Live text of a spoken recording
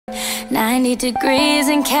90 degrees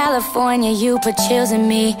in California, you put chills in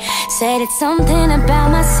me. Said it's something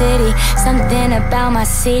about my city, something about my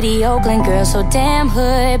city. Oakland girls so damn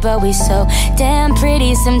hood, but we so damn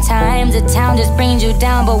pretty. Sometimes the town just brings you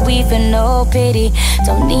down, but we feel no pity.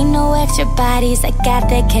 Don't need no extra bodies, I got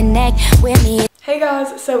that connect with me. Hey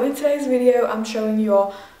guys, so in today's video I'm showing you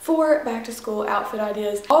all 4 back to school outfit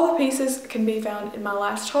ideas. All the pieces can be found in my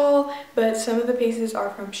last haul, but some of the pieces are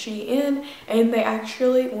from Shein and they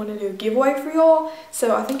actually want to do a giveaway for y'all.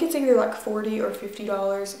 So I think it's either like $40 or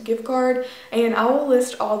 $50 gift card, and I will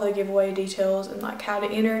list all the giveaway details and like how to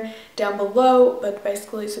enter down below, but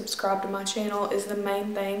basically subscribe to my channel is the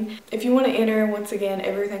main thing. If you want to enter, once again,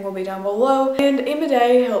 everything will be down below. And Emma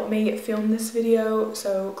Day helped me film this video,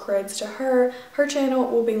 so creds to her. Her channel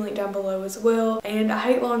will be linked down below as well. And I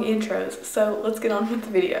hate long intros, so let's get on with the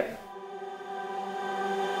video.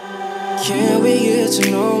 Can we get to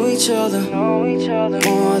know each other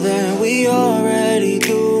more than we already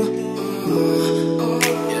do?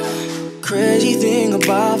 Crazy thing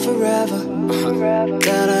about forever,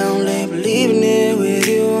 that I only believe in it with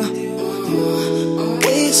you.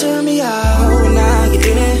 Way you turn me out when I get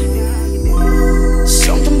in it.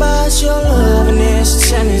 Something about your love and its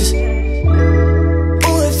tennis.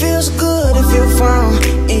 Oh, it feels good if you're found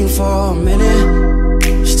in for a minute.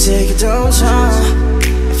 You take it downtown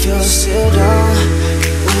if you're still down.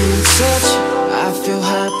 When you touch, I feel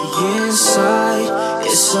happy inside.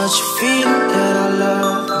 It's such a feeling that I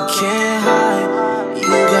love and can't hide. You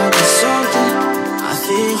got me something, I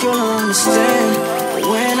think you'll understand. But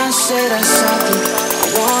when I say that something, I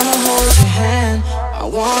wanna hold your hand, I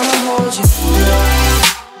wanna hold you.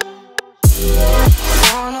 I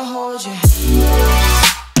wanna hold you.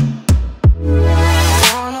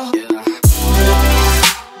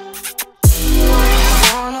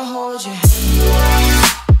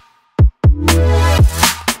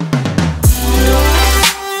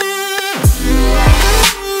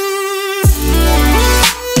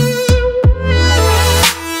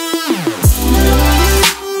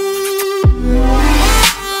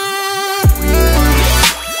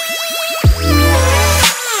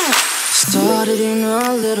 In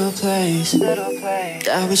a little place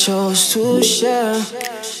that we chose to share.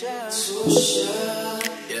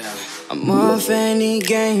 I'm off any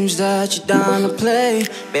games that you're down to play.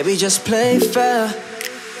 Baby, just play fair,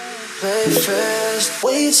 play fast.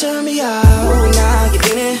 Way you turn me out when I get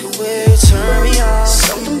in it. Way you turn me out.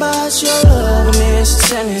 Something about your love and its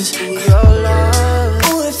tennis. Your love.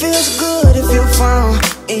 Oh, it feels good if you're found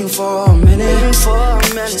in for a minute.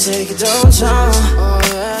 You take it downtown. Oh,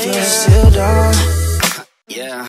 yeah, if you're still down. Yeah.